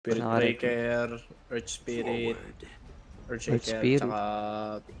Spirit Breaker, Earth Spirit, Earthshaker, tsaka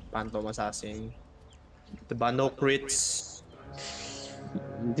Phantom Assassin. Diba? No crits.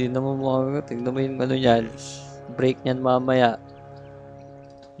 Hindi naman mo. Tignan mo yung ano yan. Break niyan mamaya.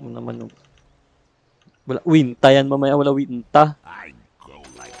 Mo naman. Wala winta yan mamaya. Wala winta. I go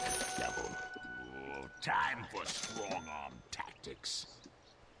like the devil. Time for strong arm tactics.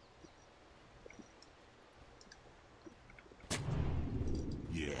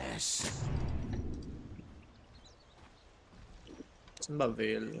 Yes. Saan ba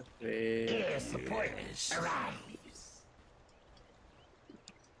Veil? Yes.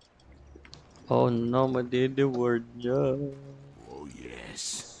 Oh no, madidi-word niya. Oh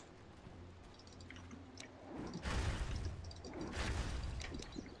yes.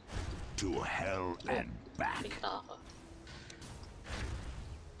 To hell and back.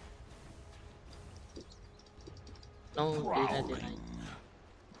 No, di na.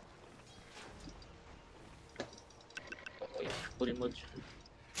 Okay, full mode siya.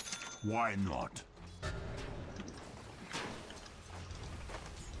 Why not?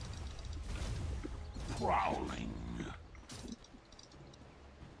 Prowling.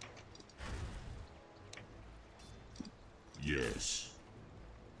 Yes.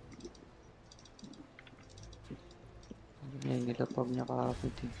 Yan, nilapag niya kahapon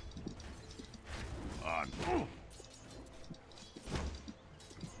eh.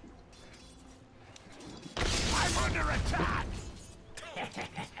 I'm under attack!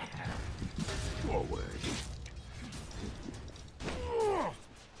 Forward.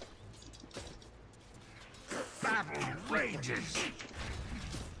 Battle rages.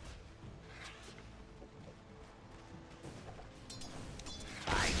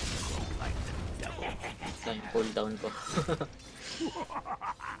 I go like the devil. Ito yung cooldown ko.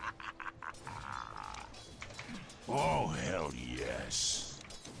 Oh, hell yes.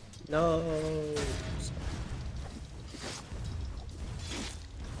 No.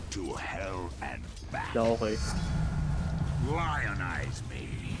 To hell and back. No, okay. Lionize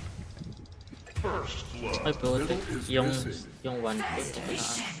me. First blood. Ay, puti. Yung one ko.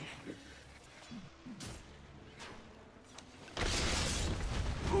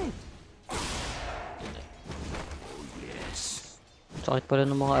 Sakit pala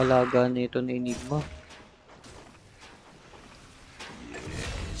ng mga alaga nito na Enigma.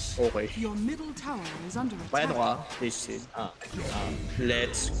 Okay. Your middle tower is under attack. Paano ka? Please.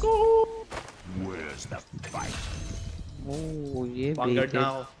 Let's go! Where's the fight? Oh, yeah, Vanguard baited. na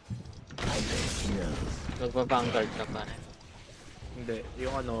ako. Magpa-vanguard ka pa rin. Hindi.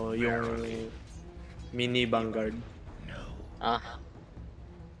 Yung ano, yung mini Vanguard. Ah.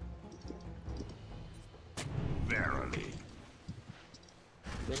 Verily.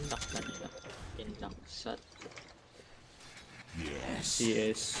 Winlock na nila. Winlock sat. Yes.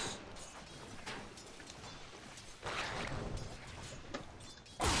 CS.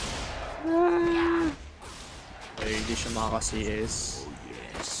 Okay, hindi siya makaka-CS. Oh,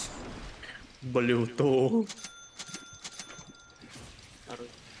 yes. Baliw to. Aroy.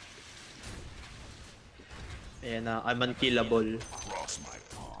 Ayan na, I'm unkillable. Cross my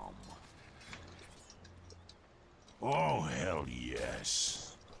palm. Oh, hell yes.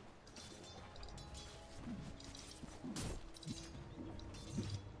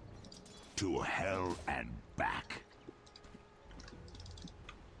 To hell and back.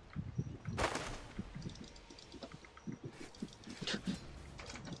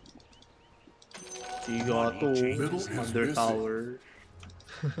 Tigato. Under tower.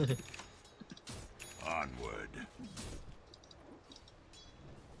 Onward.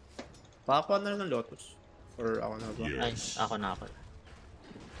 Pakakuha na lang ng Lotus. Or ako na ba? Ay, Yes. ako na ako.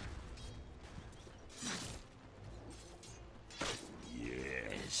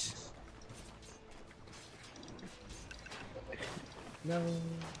 Yes. No.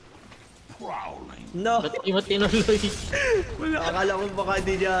 Prowling. No! Ba't di mo tinuloy? Wala, akala ko baka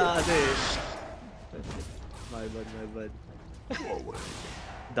hindi niya ano eh. My bad. Forward.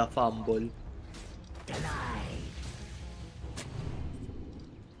 The fumble. Denied.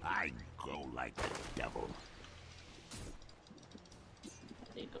 I go like the devil.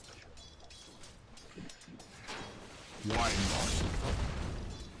 Dito pa siya. Why not?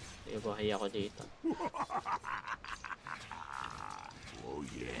 Ibuhay ako dito. Oh,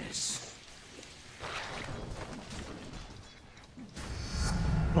 yes.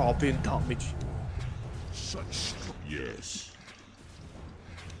 Grabe yung damage. Such. Yes.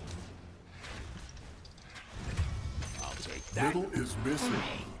 I'll take that. Middle is missing.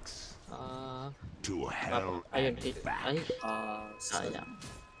 Thanks. To Ayun, hell and back. ay, Sayang. sayang.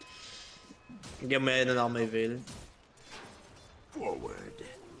 Hindi may ano na ako may veil. Forward.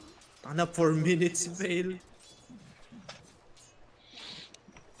 Na 4 minutes fail.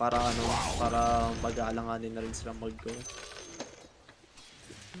 Para ano, para mag-aalanganin na rin sila mag-go.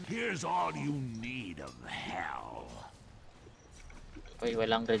 Here's all you need of hell. Uy,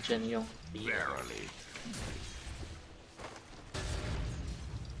 walang regen yung Verily.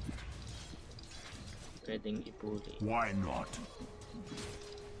 pwedeng ipuli. Why not?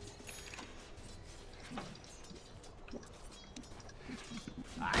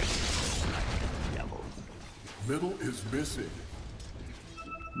 I devil. Middle is missing.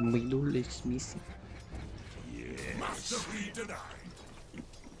 Middle is missing. Mastery denied.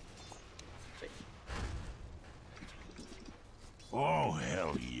 Oh,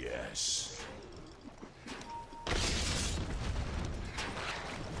 hell yes.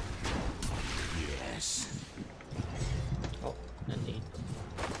 Yes. Oh, nandito.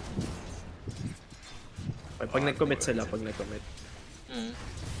 Pag nag-commit sila, pag nag-commit.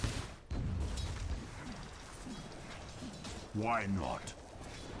 Why not?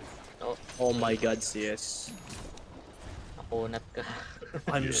 Oh, Oh my god, yes. nakunat ka.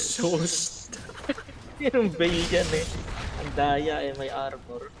 I'm so stuck. Yung bail dyan eh. Ang daya eh, may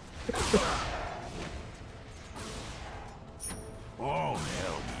armor. Oh,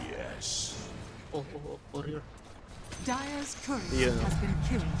 hell yes. Oh, warrior. Dire's courier Yeah. has been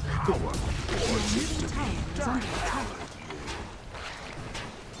killed. Your middle tower is under attack.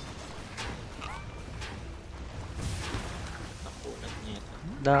 Nakunat niya ito.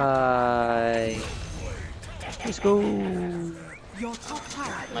 Die. Let's go. Your top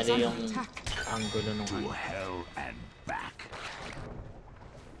tower is Mali under yung attack. angulo nung To ano. hell and back.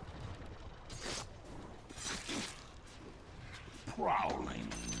 Prowling.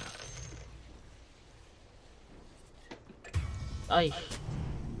 Ay!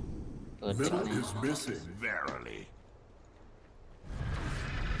 Good Middle na. is missing. Verily.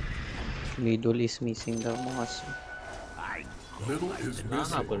 Middle is missing daw mga so. I Middle is missing.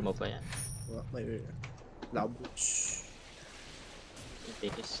 Nakahabol mo pa yan. May labuts.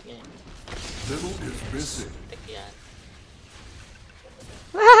 Bilis nga yan. Middle is missing. Tek yan.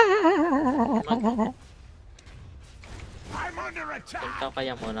 I'm under attack. Punta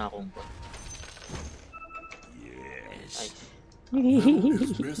kaya muna akong bot. Yes. Ay, Middle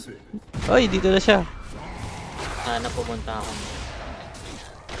is missing. Oy, dito na siya. sana pumunta ako.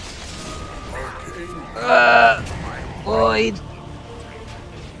 Oy.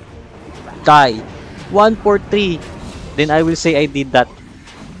 Die. 143. Then I will say I did that.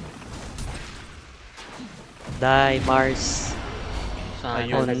 Die, Mars. Sana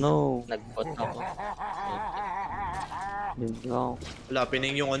Oh no. nag-bot ako. Yun lang. Wala,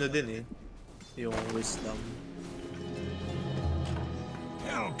 pining yung ano din eh. Yung wisdom.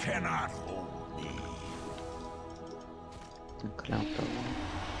 Hell cannot hold me. Nagkalang to.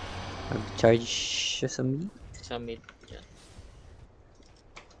 Mag-charge siya sa me. Sa mid yan.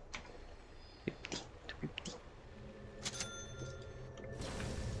 50 to 50.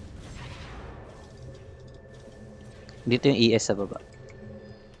 Dito yung ES sa baba.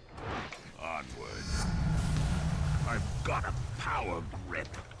 Onward. I've got a power grip.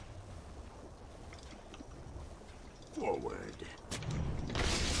 Forward.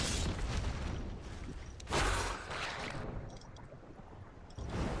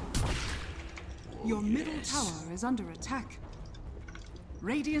 Your middle tower is under attack.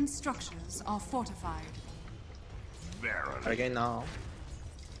 Radiant structures are fortified. Verily. Karagay na ako.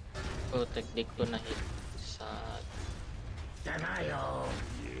 So, technique ko na hit sa Denial.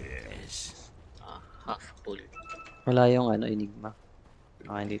 Yes. half pull. Wala yung ano, Enigma.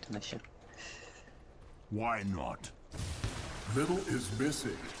 Okay, dito na siya. Why not? Middle is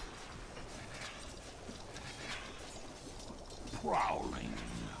missing. Prowling.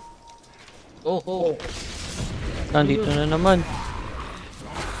 Oh, oh! Nandito na naman.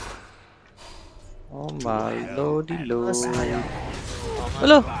 Oh my lordy lord.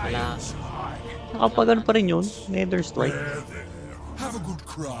 Wala! Wala. Nakapagano pa rin yun. Nether strike. Have a good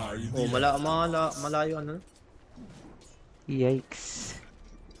cry. Oh, malayo ano. Yikes.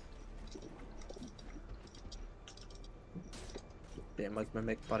 Okay,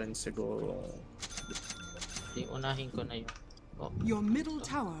 magme-make pa rin siguro. Di unahin ko na yun. Oh, Your middle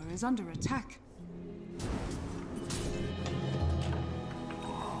tower is under attack.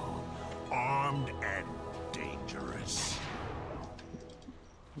 Armed and dangerous.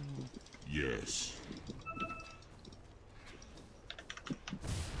 Yes.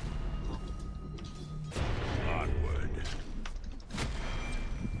 Onward.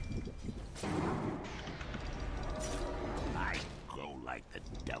 I glow like the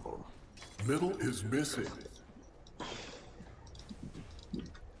devil. Middle is missing.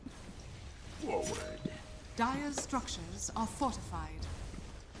 Dire's structures are fortified.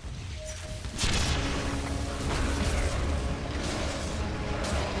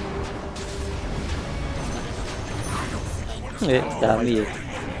 Dami eh.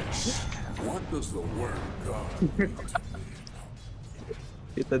 What does the word God?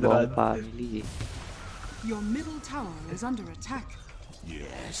 Ito Buong Drad. family eh. Your middle tower is under attack.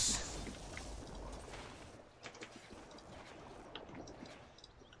 Yes.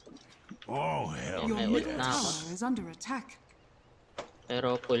 Oh, hell Your May ult middle na ako. tower is under attack.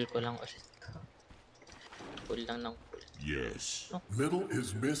 Pero pull ko lang ulit. Pull lang ng pull. yes. Middle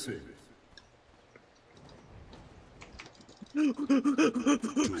is missing. To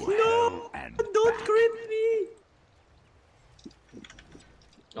hell and Don't crit me!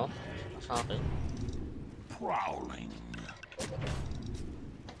 No? Sa akin. prowling.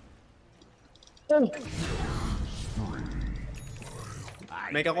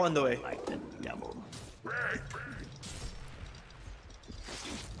 Make ako on the way. Like the devil.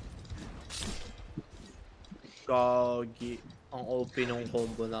 Gagi. Ang OP nung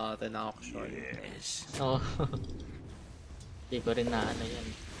combo natin actually. Yes. Oo. Hindi ko rin na ano yan.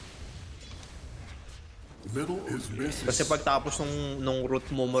 Middle is missing. Kasi pagtapos nung root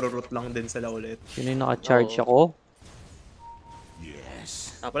mo, marurot lang din sila ulit. Sino yung naka-charge Oo. ako?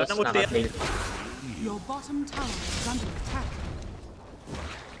 Yes. Tapos nang ulti. naka-trail. Your bottom tower is under attack.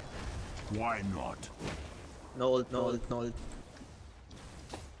 Why not? No ult, no ult, no ult.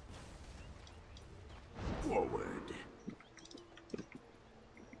 Forward.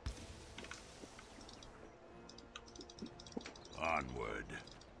 Onward.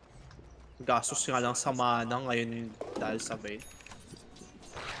 Gastos nga lang sa mana ngayon dahil sa bait.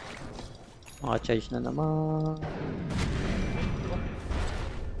 Naka-charge na naman.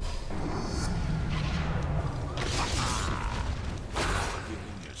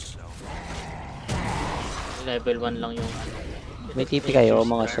 Yourself. Level 1 lang yung ano. May TP kayo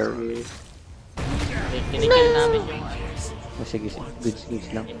mga sir. Kinikill namin yung Oh, sige, sige.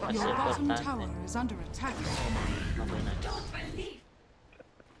 Goods lang. mas Your bottom importante. tower is under attack. Okay na.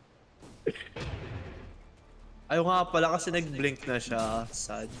 Ayaw nga pala kasi nag-blink na siya.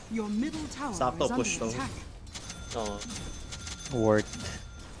 Sad. Your middle tower Sakto, is push under to. attack. Oo. Worth.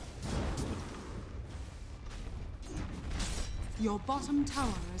 Your bottom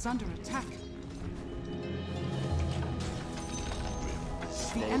tower is under attack.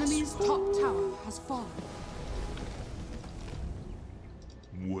 The enemy's top tower has fallen.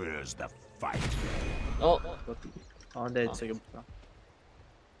 Where's the fight? Oh, Oh, dead. Sige pa.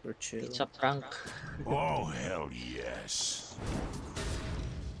 We're chill. it's a prank. Oh, hell yes.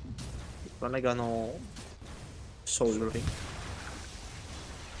 Parang nag-ano soul ring.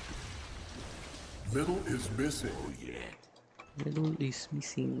 Middle is missing. Oh, yeah. Middle is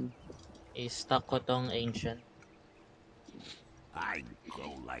missing. I-stack ko tong ancient. I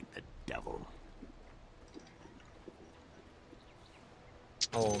go like the devil.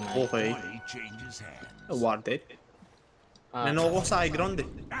 Oh my. Okay. He changes hands. Wanted. Ah, Nano ko sa high ground eh.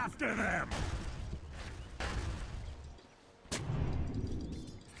 After them.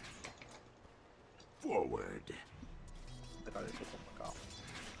 Forward.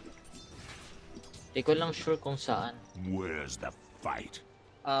 Di ko lang sure kung saan. Where's the fight?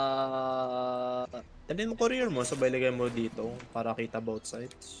 Dalhin mo courier mo, sabay lagay mo dito para kita both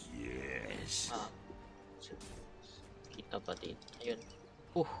sides. Yes. Ah. Kita pa din. Ayun.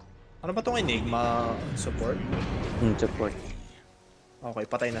 Ano ba tong Enigma support? Support. Okay,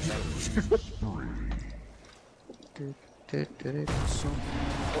 patay na siya.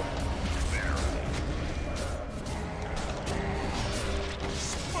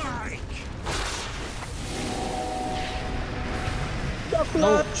 Spike. The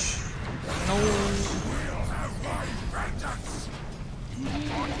clutch! No.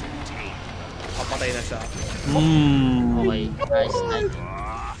 Papatay na siya. Okay. Nice, nice.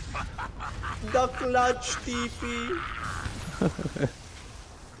 The clutch TP!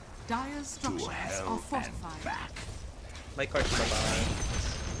 Dire's structures are fortified. May card ba ba?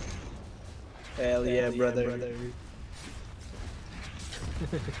 Hell yeah, brother.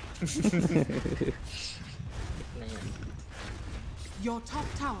 Na yan. Your top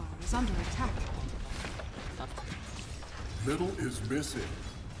tower is under attack. Middle is missing.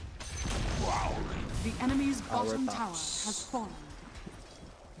 The enemy's Tower bottom tops. tower has fallen.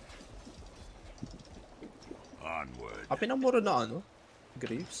 Onward. Pinamuro na ano?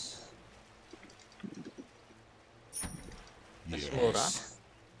 Graves? Mas mura.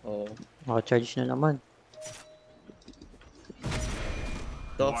 Oh. Naka-charge na naman.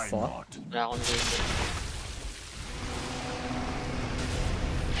 The Why fuck? not? Wala akong vision.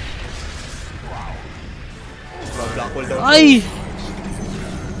 Cooldown. Ay!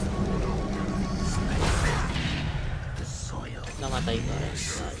 Namatay ko rin.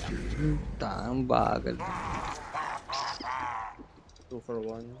 Sayang. Tang bagal. 2 for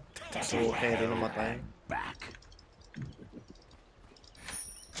 1. So, carry namatay. Back.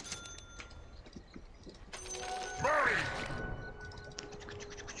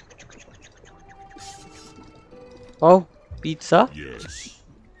 Oh, pizza? Yes.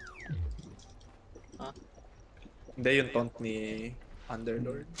 Hindi yung taunt ni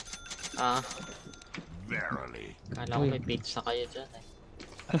Underlord. Ah, Verily. kala ko may pizza kayo dyan eh.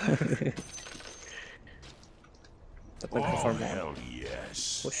 At Oh, nag-perform ako. hell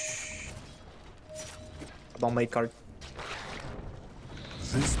yes. Push. Abang may card.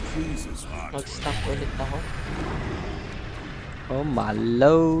 This pleases me. Mag-stop ulit ako. Oh,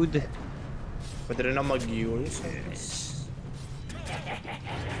 malload. Pwede rin na mag-use.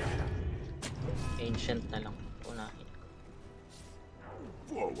 Ancient na lang. Unahin.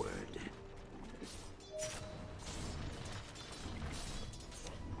 Forward.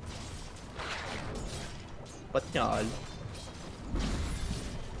 Ba't niya al?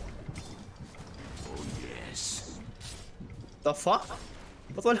 Oh yes. The fuck?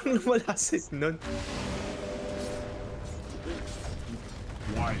 Ba't walang lumalasit nun?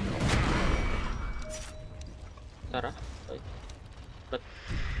 Why not? Tara. Ay. Ba't?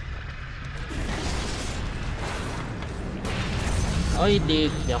 Oy,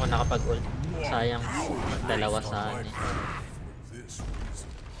 di ako nakapag-ult. Sayang. Dalawa sa akin.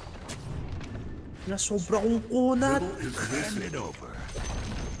 Na sobra kong kunat. Hand it over.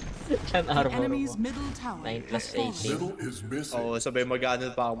 Yan The armor enemy's mo. middle tower 9 plus has fallen. 18. Middle is missing. Oo, sabay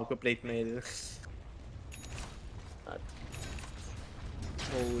mag-ano pa ako, magpa-plate mail.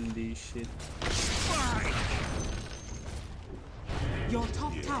 Holy shit. Your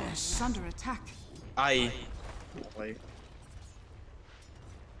top tower is under attack. Ay. Okay.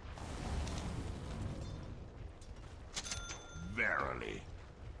 Verily.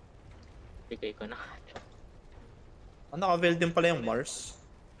 Bigay ko na. Ah, naka-veil din pala yung Mars.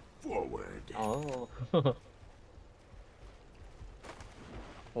 Forward. Oh.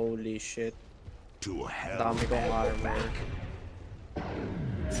 Holy shit. To hell. Dami kong armor.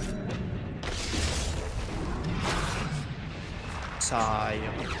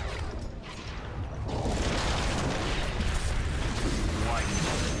 Sayang.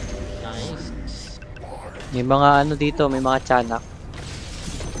 Nice. May mga ano dito, may mga tiyanak.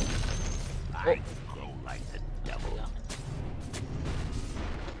 I go like the devil.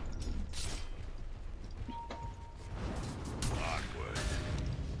 Onward.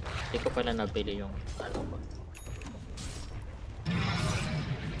 Hindi ko pala nabili yung ano ko.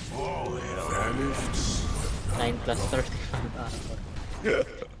 Oh hell. Vanished. 9 plus 35 armor.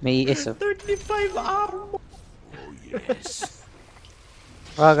 May ES oh. 35 armor! Oh yes.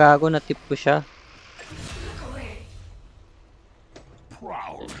 Ah, gago, natip ko siya.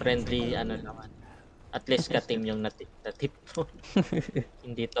 Proud. Friendly ano naman. At least ka-team yung natip mo.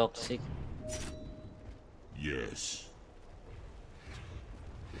 Hindi toxic. Yes.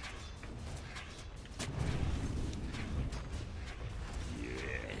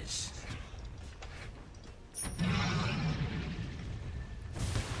 Yes.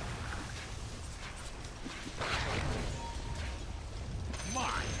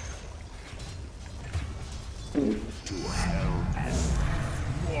 Mine. To hell and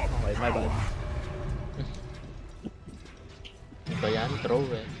Okay, my bad. Iba yan, throw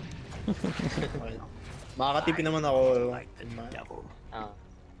eh. Okay. Makakatipin naman ako. like the devil. Ah.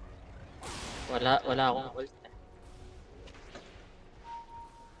 Wala akong ult eh.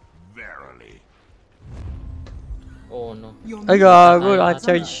 Verily. Oh no. Your Ay, middle gago, tower is under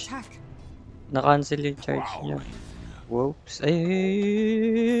naka-charge. attack. Na-cancel yung charge niya. Whoops.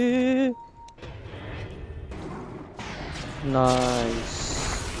 Ay. Nice.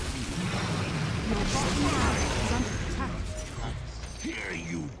 Your bottom tower is under attack. Here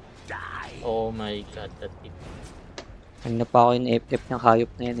you die. Oh my god, that tip. Kanina pa ako yung FF ng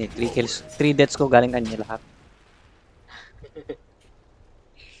hayop na yan eh. 3 kills, 3 deaths ko galing kanya lahat.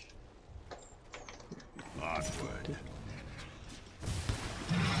 Onward.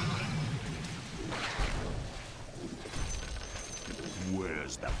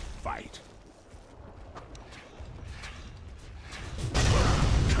 Where's the fight?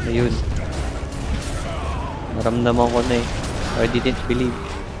 Ayun. Naramdaman ko na eh. I didn't believe.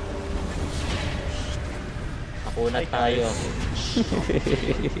 Nakunat tayo.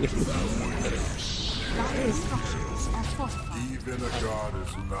 Dire structures are fortified. Even a god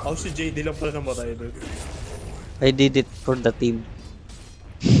is not. Oh, si JD lang pala namatay doon. I did it for the team.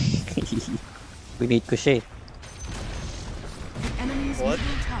 Pinate ko siya eh. What?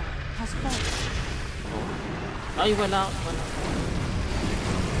 middle tower has fallen. Ay, wala.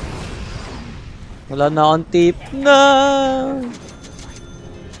 Wala na akong tip. No!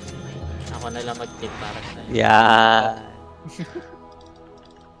 Ako na lang mag-tip para sa'yo. Yan.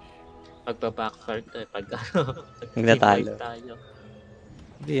 Pagpa-backfire to eh. Pag ano, Huwag na talo. tayo.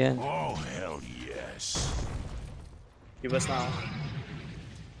 Hindi yan. Oh, hell yes. Ibas na ako.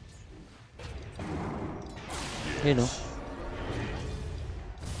 Yun o.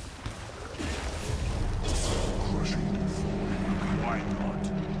 Why not?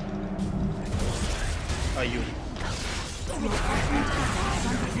 Ayun.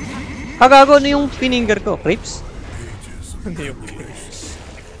 Gago, ano yung finger ko? Crepes? Ano yung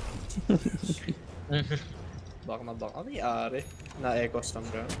baka na baka. Ano yung na-echo stamp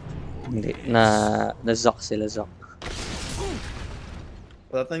ka? Hindi. Na-zock sila, zock.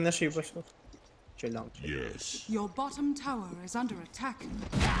 Wala tayong na-shivers ko. Chill lang. Yes. Your bottom tower is under attack.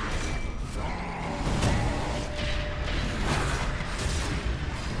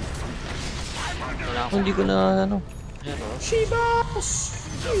 Wala ako. Hindi ko na, ano. Pero,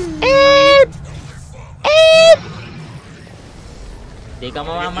 di ka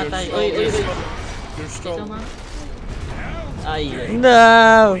mamamatay. Uy. You're Di ka strong. ma... Ay,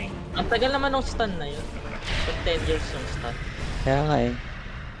 No! ang tagal naman ng stun na yun. Pag 10 years yung stun. Kaya nga eh.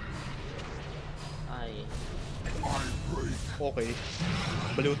 Ay. Okay.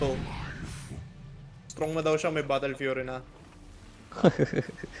 Baliw to. Strong na daw siya, may battle fury na.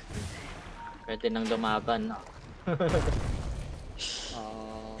 Pwede nang lumaban. No?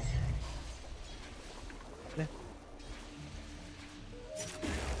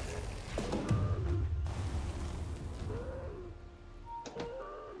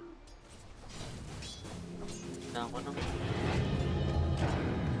 Na ako nang...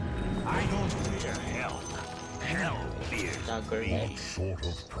 I don't fear hell. Hell fears Dagger me. What sort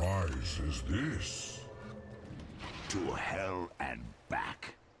of prize is this? To hell and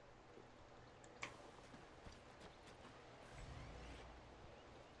back.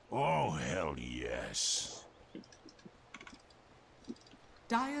 Oh, hell yes.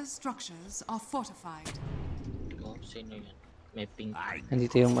 Dire's structures are fortified. Oh, sino yan? May pink. I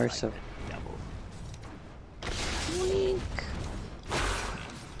Nandito yung Marso. devil. Okay.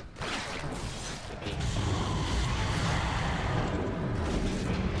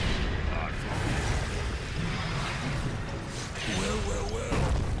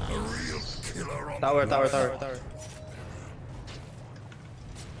 Tower.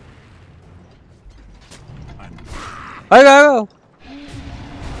 Ay, gago!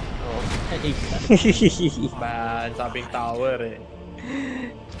 Oh, Bad, sabing tower eh.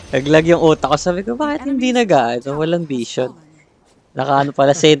 Naglag yung utak ko. Sabi ko, bakit hindi nag-ano? Walang vision. Nakaano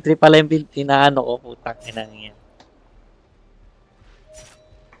pala, sentry pala yung inaano ko. Putang inang yan.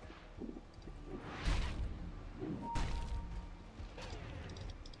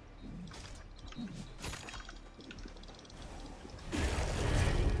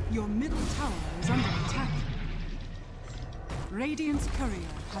 Your middle tower is under attack. Radiant's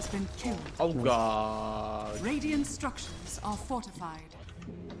courier has been killed. Oh god. Radiant structures are fortified.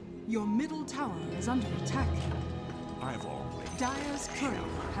 Your middle tower is under attack. I've always Dire's courier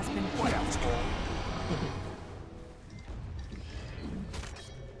has been killed.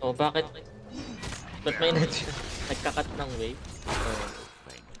 oh, bakit? Ba't may nagkakat ng wave?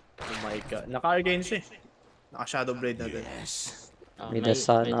 Oh my god. Naka-arcane siya eh. Naka-shadow blade na din. yes. Oh, May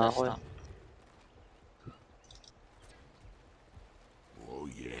dasa na dasa. ako eh. Oh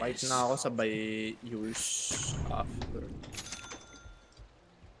yes. Fight na ako sabay use after.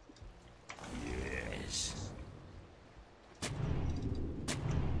 Yes.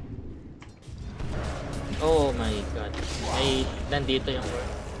 Oh my god. Ay, nandito yung word.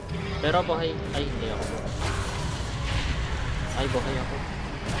 Pero buhay. Ay, hindi ako. Ay, buhay ako.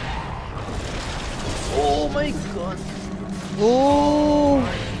 Oh my god. Oh!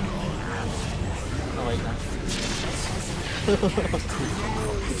 Okay na.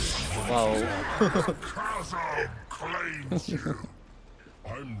 Wow. Chasm claims you.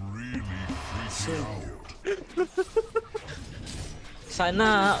 I'm really freaking out.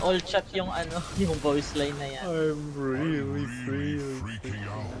 Sana all chat yung ano, yung voice line na yan. I'm really Freaking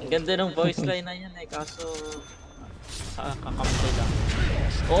out. Ang ganda ng voice line na yan eh, kaso kakampi lang.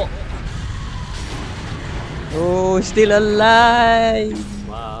 Oh! Oh, still alive!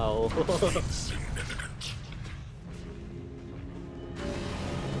 Wow!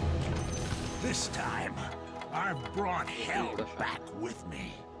 This time, I've brought hell back with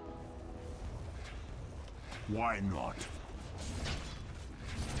me. Why not?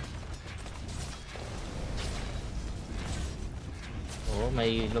 Oh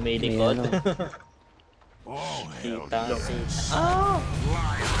may May lumilikod. ano. Oh, hell Kita. Ah!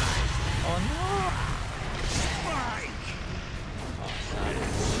 Oh no!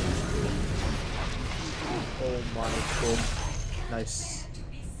 Oh my god. Nice.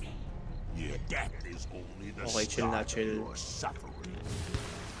 yeah, death is only the Okay, chill na, start of chill. your suffering.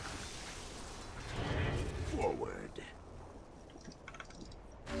 Forward.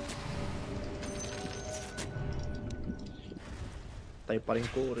 Tayo pa rin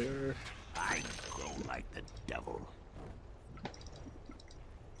courier. I grow like the devil.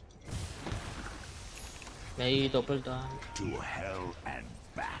 May double down. To hell and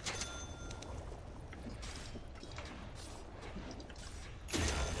back.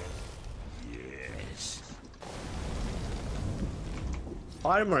 Yes.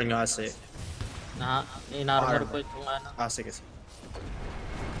 Armor nga kasi. In-armor ko itong ano. Sige.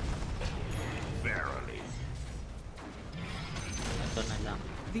 Verily. Ito na lang.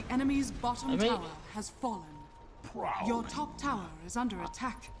 The enemy's bottom I mean- tower has fallen. Proud. Your top tower is under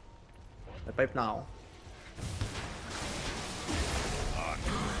attack. May pipe na ako.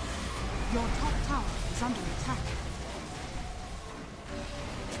 Your top tower is under attack.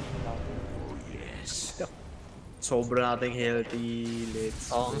 Yes. Sobra nating healthy. Let's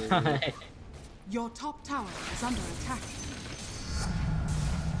Oo go. nga. Your top tower is under attack.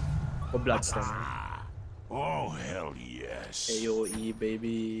 O Bloodstone. Oh, hell yes. AOE,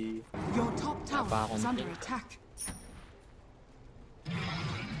 baby. Your top tower Napakong is under pink. attack.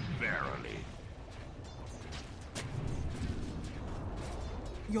 Verily.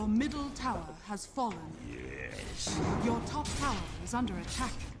 Your middle tower has fallen. Yes. Your top tower is under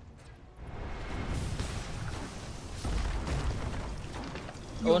attack.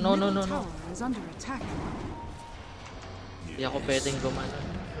 Oh, Your no, middle no. tower is under attack. Hindi ako pwedeng gumano.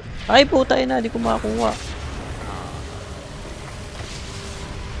 Ay, puta na, di ko makakuha.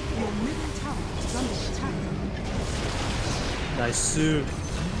 Your middle tower is under attack. Nice.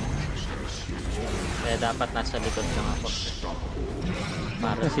 Kaya dapat nasa likod lang ako.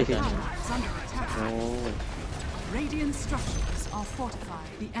 Para sa Your ganun. tower is under attack. Oh. Radiant structures are fortified.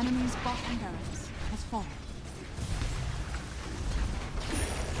 The enemy's bottom barracks has fallen.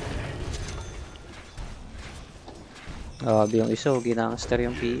 Grabe yung iso, ginangster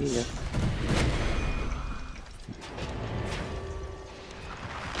yung PE.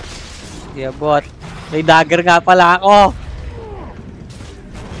 Yeah, bot. May dagger nga pala ako.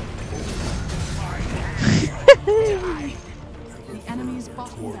 The enemy's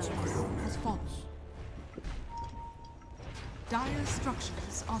bottom barracks has fallen. Dire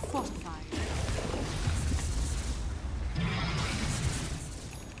structures are fortified.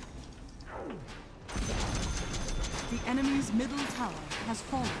 The enemy's middle tower has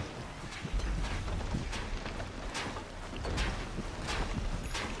fallen.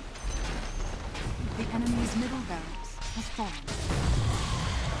 The enemy's middle barracks has fallen.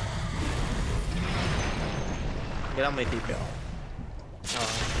 Kailangan may TP ako.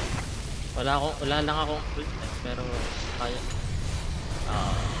 Oo. Wala lang akong ult, pero kaya.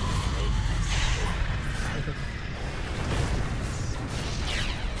 Okay.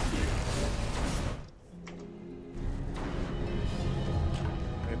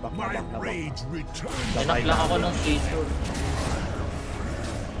 May back My na back. rage returns. Inak lang ako ng fissure.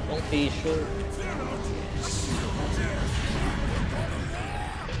 Yung fissure.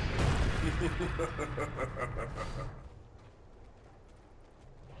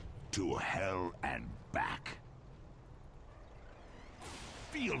 To hell and back.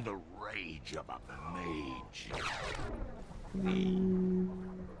 Feel the rage of a mage.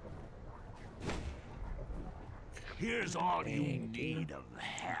 Here's all you need of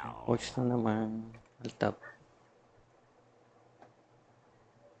hell. Watch na naman. Altap.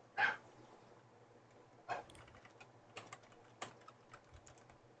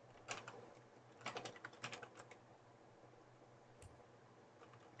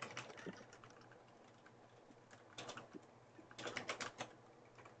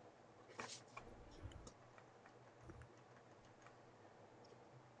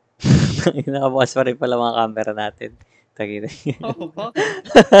 Nakabukas pa rin pala mga camera natin. Tagina. Oh, bakit?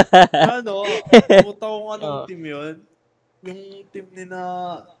 Ano? Pumunta ko nga ng team yun. Yung team ni na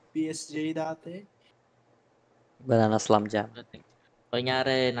PSJ dati. Banana Slam Jam.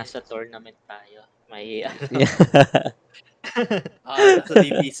 Kunyari, nasa tournament tayo. May Sa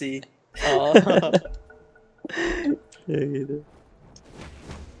DPC. Oo.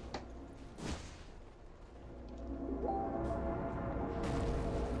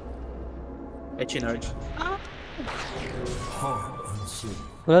 Echinarge.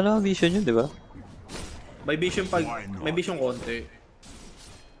 Wala na vision yun, di ba? May vision pag... May vision konti.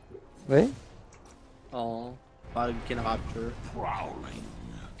 Eh? Oo. Pag kinakapture. Prowling.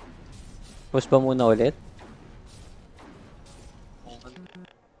 Post ba muna ulit?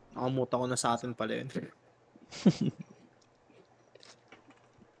 Nakamuta ko na sa atin pala yun.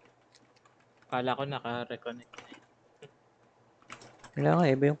 Kala ko naka-reconnect. Kaya nga,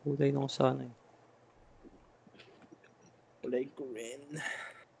 iba yung kulay nung sana eh. Kulay green.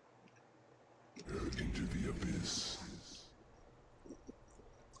 Into the abyss.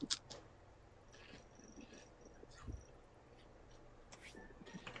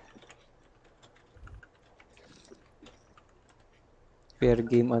 Fair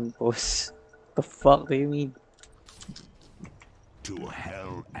game unpost. The fuck do you mean? To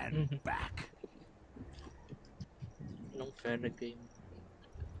hell and back. Nung fair game.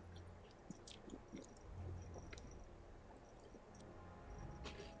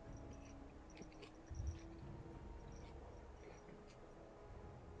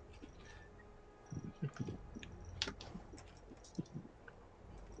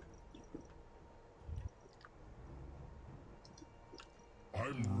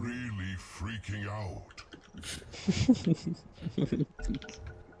 I'm really freaking out.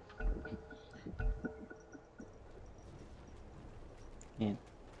 Yan.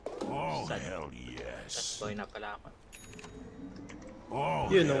 Oh, Sad. hell yes. Boy na pala ako. Oh,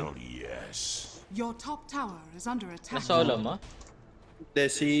 You know. hell yes. Your top tower is under attack. Na-solo mo? Hindi,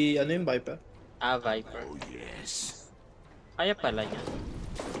 si ano yung Viper? Ah, Viper. Oh, yes. Kaya pala niya.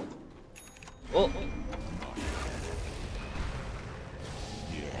 Oh!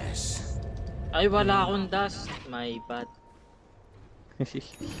 Yes. Ay, wala akong dust. My bad.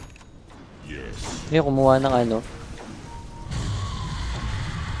 Yes. Hindi, kumuha ng ano.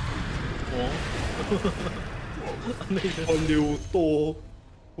 Oh? Aliw to.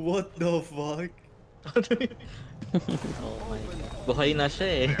 What the fuck? Oh my god. Buhay na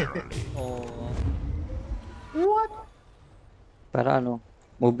siya eh. Oh. Para ano,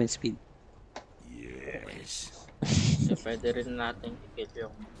 movement speed. Yes. So, pwede rin natin i-kill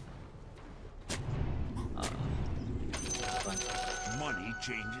yung laban. Money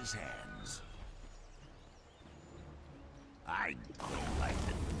changes hands. I don't like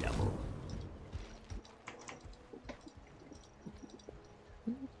the devil.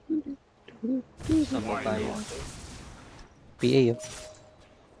 Saan ba tayo? PA yun.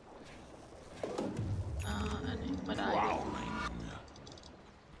 Ano yung malayo?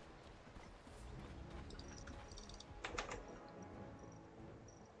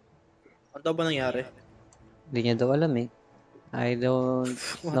 Ano daw ba nangyari? Hindi niya daw alam eh. I don't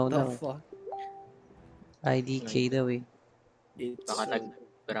know What the daw. fuck? IDK daw eh. It's Baka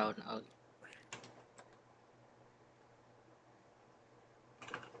nag-brown out.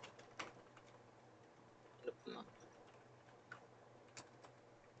 Look mo.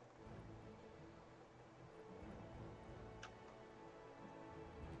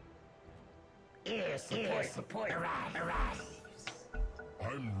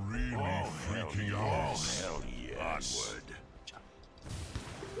 I'm really freaking out. Hell yes. Onward.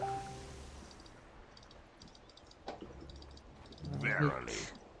 Verily.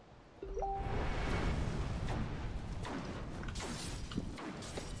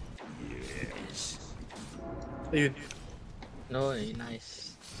 Yes. ayun. No,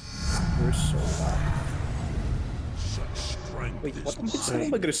 nice. We're so bad. Such strength Wait, is what? Saan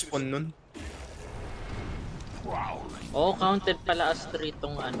mine. mag-respawn nun? Prowling. Oh, counted pala as 3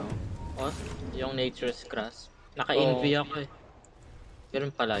 tong ano. Oh, yung Nature's Grasp. Naka-envy ako eh.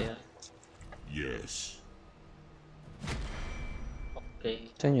 Ganun pala yan. Yes. Okay.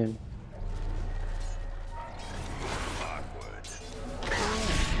 Saan yun? Onward.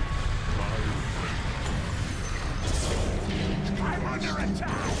 I'm under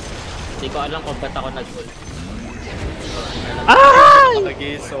attack. Hindi ko alam kung ba't ako nag-ult.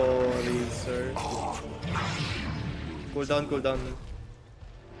 Lagi, sorry, sir. Cool down, cool down.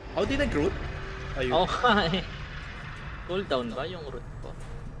 How did I root? Ayun. Okay. Cooldown ba yung root ko?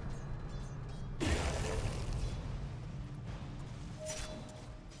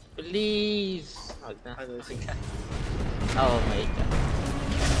 Please! Wag na. Ano, sige. Oh my god.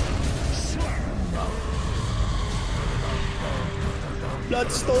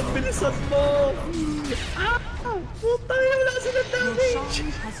 Bloodstone, bilisan mo! Ah! Puta yun, wala sila Your damage!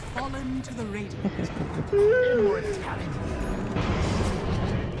 shard has fallen to the radiant.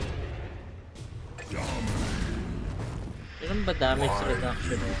 Ilan ba damage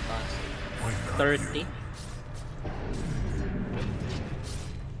reduction yung pass? 30?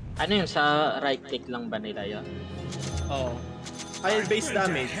 Ano yun? Sa right click lang ba nila yun? Oo. Ay, base Been to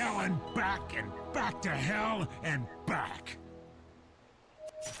damage. hell and back to hell and back.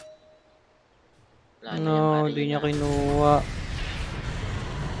 Wala na yung No, di niya arena. kinuha.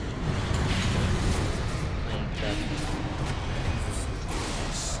 My God.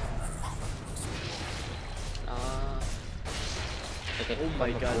 Okay. Oh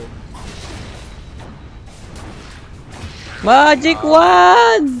my God. Magic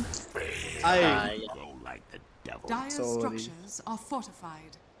wand! Ay, Sayang. Go like the devil. Dire's Sorry. structures are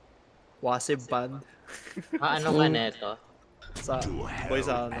fortified. wasib band. Ano nga neto? Sa, boy,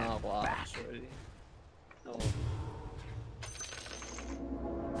 sana ako actually. Oo.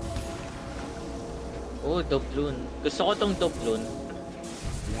 Oh, doubloon. Gusto ko tong doubloon.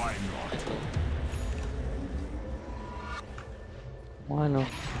 Why not? Ito. Ano?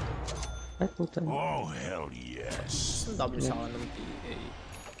 Ay, puta. Oh, hell yes. Ang dami sa akin ng PA.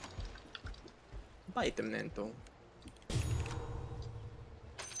 Ba item na ito?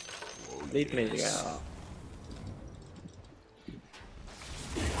 Late mail kaya.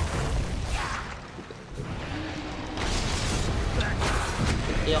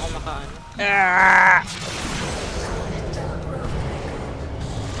 Hindi ako makaano.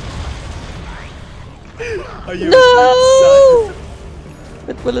 Ayun! No!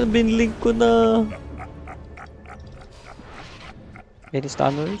 Ba't pala binlink ko na? Any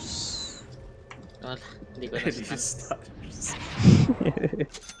stunners? Wala, hindi ko Ready na stars.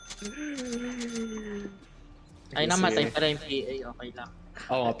 Ay, namatay pala yung PA. Okay lang.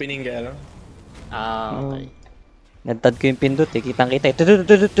 Oo nga, pininggal. Okay. Nagtad ko yung pindot eh. Kitang-kita eh. Tudut,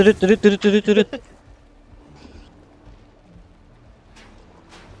 tudut, tudut, tudut, tudut, tudut, tudut.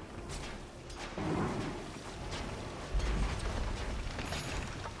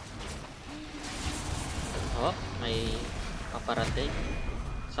 Oh, may paparating.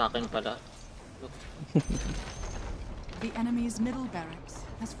 Sa akin pala. The enemy's middle barracks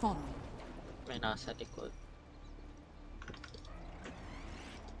has fallen. May nasa likod.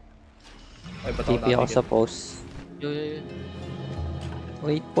 Ay, ba't TP ako sa post. Yo.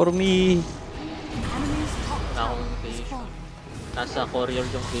 Wait for me. The enemy's top Wala tower akong has base. fallen. Nasa courier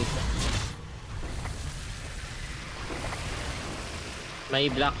yung base. May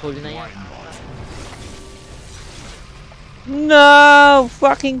black hole na yan. No!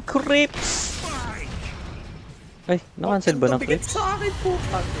 Fucking creeps! Ay, na-cancel ba ng Tumigit creeps? sa akin po.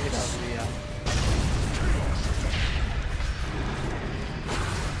 Pangina mo yan.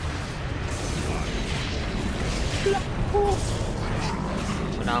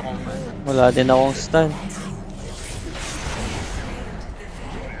 Wala akong ano. Wala din akong stun.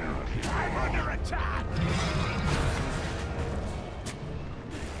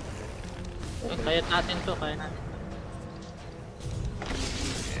 Kaya natin to, kaya natin.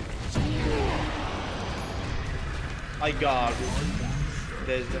 Ay, gago.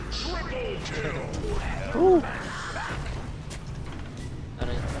 There's the...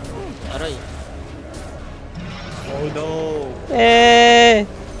 Aray. Aray. Oh no! Eh!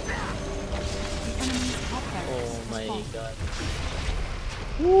 The enemy's top barracks Oh has my fallen. God.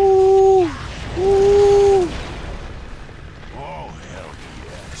 Woo! Woo! Oh, hell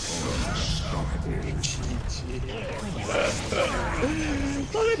yes.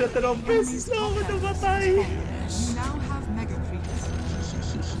 Bakit na dalawang beses na ako namatay? You now have mega creeps.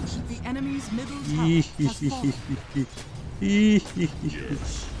 The enemy's middle tower has fallen.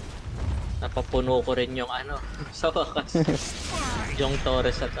 Napapuno ko rin yung ano. Sa wakas. Yung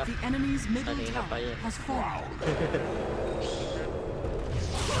Torres at The enemy's middle Kanina pa tower yun. has fallen.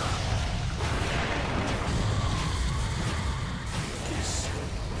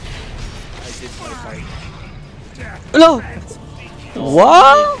 I did my part. Hello!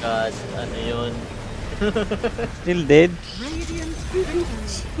 Wow! God, ano yun? Still dead? Radiant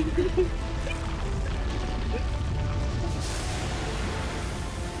victory.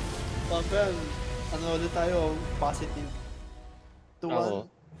 Pampel, ano ulit tayo? Positive. Oo.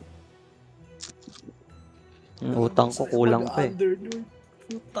 Ang utang ko kulang pa eh. Underlord.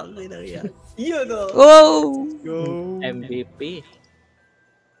 Putang ina yan. Yun o! Oh! Go! MVP.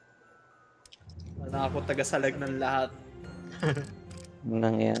 Wala ako tagasalag ng lahat.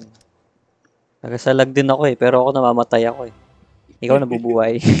 Nang yan. Nagasalag din ako eh, pero ako namamatay ako eh. Ikaw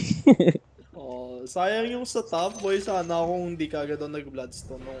nabubuhay. Oh, sayang yung sa top boy. Sana kung hindi ka agad ako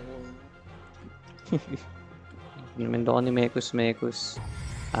nag-bloodstone noon. Namendo ko ni Mekus.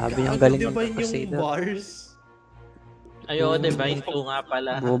 Sabi niya ang galing ng Divine yung Crusader. bars. Ayoko, Divine 2 nga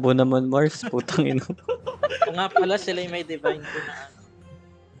pala. Bobo naman Mars, putang ina. Kung nga pala sila yung may Divine 2 na ano.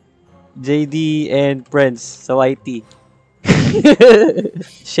 JD and Friends sa YT.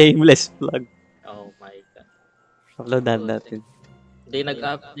 Shameless plug. Oh my God. Uploadan natin. Hindi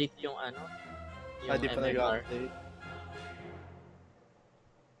nag-update yung ano. Yung Hindi pa MMR. nag-update.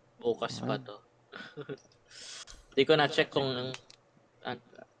 Bukas pa to. Di ko na-check kung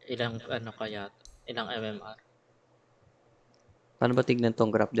ilang ilang MMR. Paano ba tignan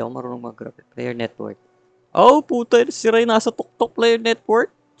tong graph? Di ako marunong mag-graph. Player network. Oh, puta. Si Ray nasa tuktok player network.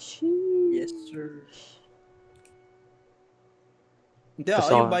 Yes, sir. Hindi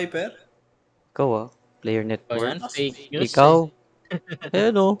Basta yung Viper. Ikaw player O network. yan, fake news Ikaw.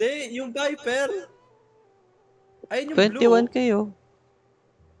 Ayun o. Hindi, yung Viper. Ayun yung 21 blue. kayo.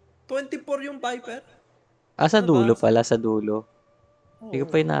 24 yung Viper. Sa Ano dulo ba? pala, sa dulo. Hindi ko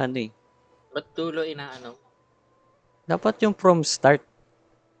pa inaano eh. Ba't tulo inaano? Dapat yung from start.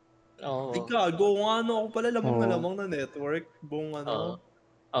 Oo. Di gago nga ako pala lamang na Oo. lamang na network. Buong Oo.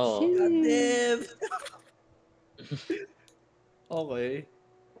 Oo. God damn. Okay.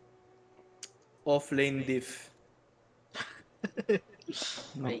 Offlane diff.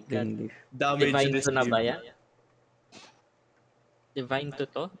 My God. Damage Divine to na received. ba yan? Divine to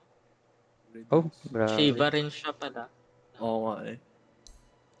to? Oh, bro. Shiva rin siya pala. Oo nga eh.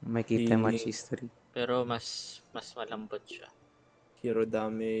 May kita match history. Pero mas malambot siya. Hero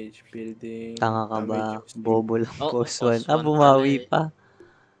damage, building. Tanga ka ba? damage received. Bobo lang Oo, post 1. post one Bumawi pala eh. pa.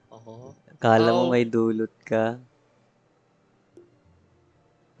 Oo. Kala mo may dulot ka.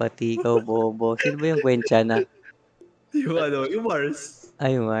 Pati ikaw, bobo. Sino ba yung Gwencha na? Yung Mars.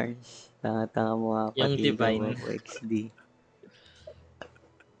 Ay, Mars. Tanga-tanga mo nga. Yung Pati ikaw, Divine. bobo. XD.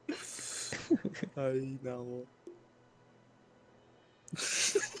 Ay, nako.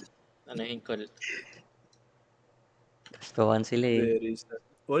 Anuhin ko. Gustuhan sila eh. Very sad.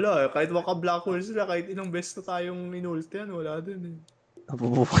 Wala eh. Kahit maka-black hole sila, kahit ilang best na tayong inultian, wala dun eh.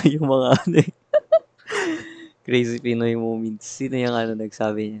 Nabubuhay yung mga ano eh. Crazy Pinoy moments. Sino yung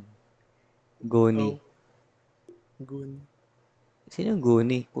nagsabi niyan? Goni. Gun. Sino yung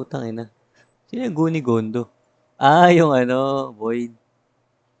Goni? Putang ina. Sino yung Goni Gondo? Yung Void.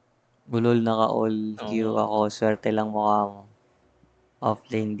 Bulol naka-all queue ako. Swerte lang mukha mo.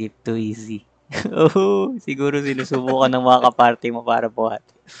 Offlane deep too easy. Siguro sinusubukan ng mga kaparty mo para buhat.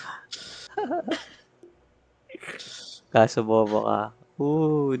 Kaso bobo ka.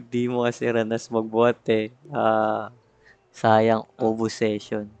 Di mo kasi ranas magbuhat eh. Sayang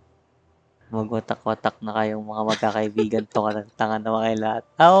session. Magwatak-watak na kayong mga magkakaibigan to ka ng tanga naman kayo lahat.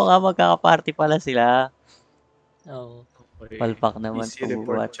 Nga, magkakaparty pala sila. Oo. Okay. Palpak naman Easy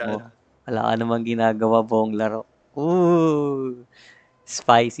report pagbuhat mo. Wala ka namang ginagawa buong laro.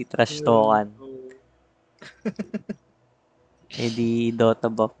 Spicy Trashtalk-an. Di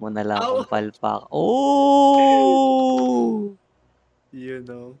Dota buff mo na lang kung palpak. You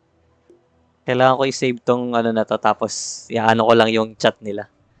know. Kailangan ko i-save tong na to tapos iaano ko lang yung chat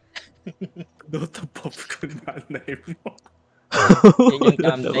nila. Dota pop ko nanay mo. Yun yung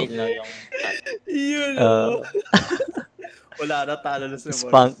thumbnail, no? Yung You know. Wala na, talo na sa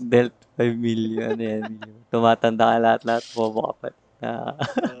Spunk Delt 5 million. Yan. Tumatanda ka lahat-lahat. Bobo ka pa.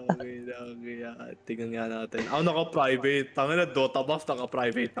 Okay. Tingnan nga natin. Ako naka-private. Tanga na, Dota buff,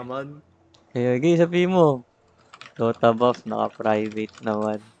 naka-private naman. Okay, sabihin mo. Dota buff, naka-private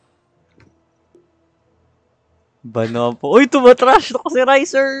naman. Bano po. Uy, tumatrash na kasi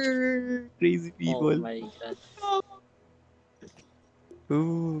Riser! Crazy people. Oh my God.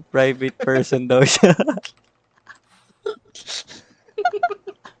 Private person daw siya.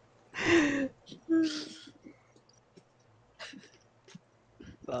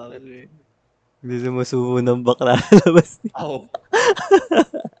 Okay. Hindi sumusubo ng bakla sa labas niya. Fuck.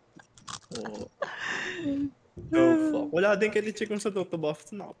 Wala din kayo check kung sa Dota buff.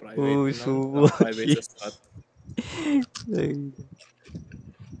 Naka-private. Subo. Naka-private sa stat.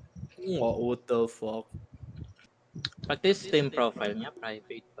 What the fuck? Pati Steam profile niya,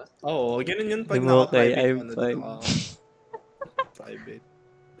 private pa. Ganun yun pag I'm okay, naka-private. I'm fine. Private.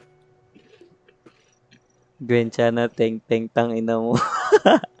 Gwencha na, tang ina mo.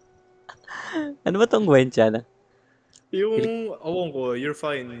 Ano ba tong Gwencha na? Yung, ko, you're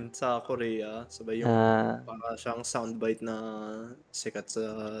fine sa Korea. Sabay yung para siyang soundbite na sikat sa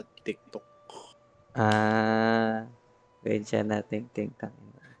TikTok. Gwencha na, tang ina.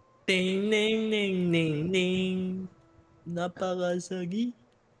 Ting, ning, ning, ning, ning. Napakasagi.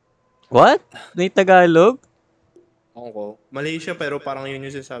 What? May Tagalog? Ko. Malaysia pero parang yun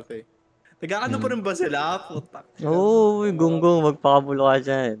yung sinasabi. Taga-ano pa rin ba sila? Putak. Gunggong, magpakabulo ka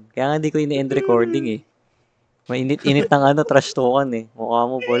dyan. Kaya nga hindi ko ini-end recording eh. Mainit-init ng Trashtalk-an eh. Mukha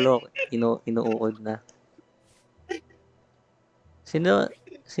mo bolok. Inuukod na. Sino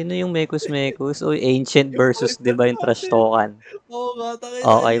yung Mekus? Ancient versus Divine Trashtalk-an. Nga, tayo.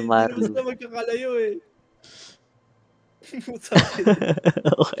 Okay, Marlo. Hindi naman sila magkakalayo eh.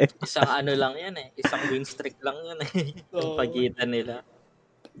 Okay. Isang lang yan eh. Isang win streak lang yan eh. Yung pagitan nila.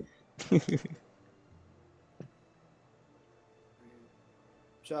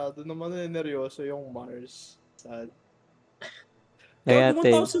 Masyado naman neryoso yung Mars. Sad. Kaya,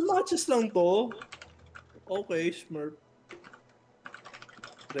 God, 1,000 matches lang to. Okay, Smurf.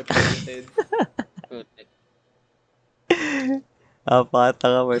 Reported.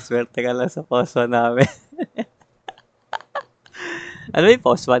 Apata ka, maswerte ka lang sa post 1 namin. Ano yung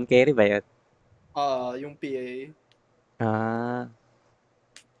post 1? Carry ba yun? Yung PA.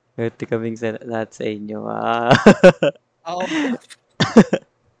 Swerte kaming lahat sa inyo. Oo.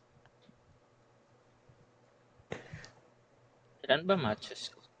 Ilan ba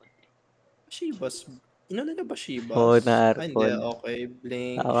matches ko? Shibas. Inano na ba Shibas? Oo, na Hindi. Arcon. Okay.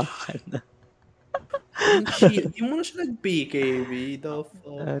 Blink. Tawa ka na. Hindi mo na siya nag-PKB. The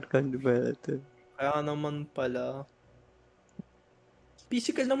fuck. Arcon ba ito? Kaya naman pala.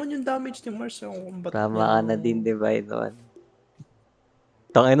 Physical naman yung damage ni Mars. Tama ka na din, Divine One.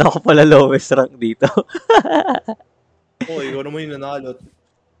 Tangin ako pala lowest rank dito. Ikaw naman yung nanalo.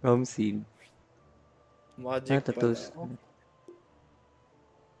 Home scene. Magic pala.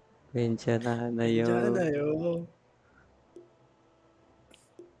 Bensya na yun. Diyan na yun.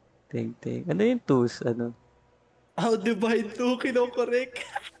 Ting. Ano yung twos? Ano? Divide 2, kinokorek.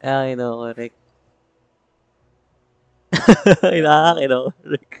 Kinokorek.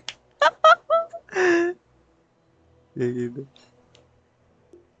 Kinokorek.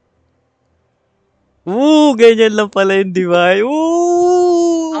 Ganyan lang pala yung divide.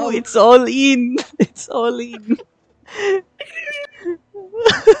 It's all in. It's all in.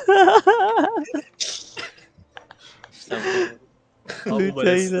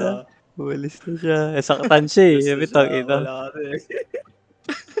 Umalis na siya. Saktan siya eh. Bitang ina.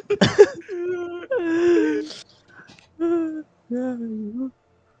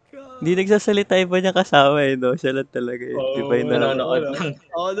 Hindi nagsasalita iba niya kasama eh, no? Siya lang talaga eh. Divine na nanonood lang.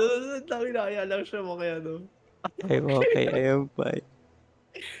 Nanonood lang. Kinaya lang siya mo kaya no. Okay. Ayun pa eh.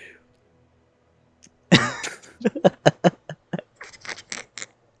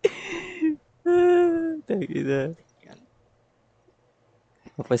 Tangina.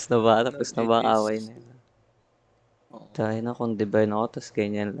 Tapos na ba ang away na yun? Dahil na kung divine ako, tapos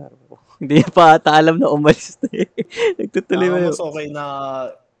ganyan laro. Hindi pa ata alam na umalis na eh. Nagtutuloy mo yun. Mas okay na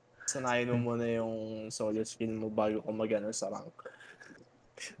sanayin mo muna yung solo skill mo bago ka mag-ano sa rank.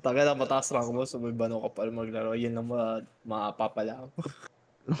 Taga na mataas rank mo, sumibano ka pa maglaro. Yun lang mapapala mo.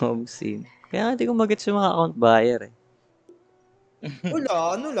 Home scene. Kaya hindi ko mag-gets yung mga account buyer eh.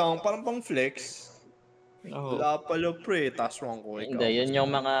 Wala, ano lang, parang pang flex. Wala pala pre, taas rank ko. Hindi, yun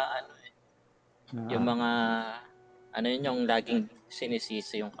yung mga ano eh. Yung mga ano yun yung laging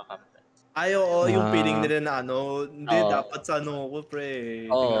sinisisi yung kakampi. Yung feeling nila na ano, hindi dapat sa ano ko pre.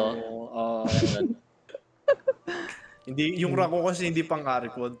 Tingnan mo. Hindi yung rank ko kasi hindi pang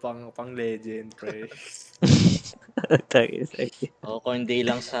hardcore, pang legend pre. Kung hindi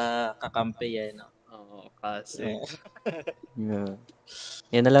lang sa kakampi yan. Kasi.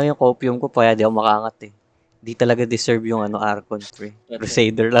 Yan na lang yung copium ko, kaya di ako makangat eh. Di talaga deserve yung Archon pre.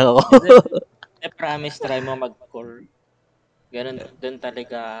 Crusader lang ako. Promise, try mo mag-core. Ganun, dun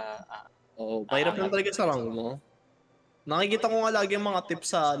talaga. Mahirap lang talaga sa rank mo. Nakikita ko nga lagi yung mga tips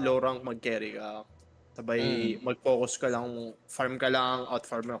sa low rank mag-carry ka. Sabay mag-focus ka lang, farm ka lang,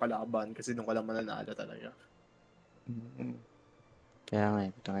 out-farm mo kalaban kasi doon ka lang mananalo talaga. Kaya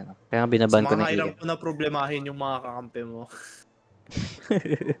nga binaban ko na mahirap ko na problemahin yung mga kakampi mo.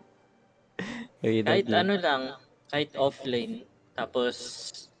 Kahit ano lang, kahit offlane, tapos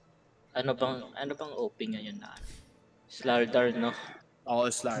ano bang OP ngayon na? Slardar, no?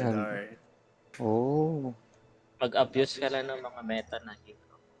 Slardar. Mag-abuse ka lang ng mga meta na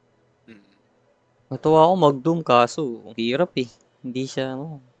hero. Natuwa ako mag-doom kaso, ang hirap eh. Hindi siya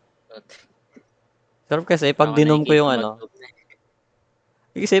Sarap kasi pag dinom ko yung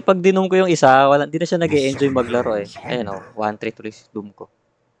Kasi pag dinom ko yung isa, hindi na siya nag-e-enjoy maglaro eh. Ayun 1-3 tuloy doom ko.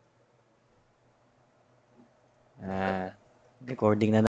 Recording na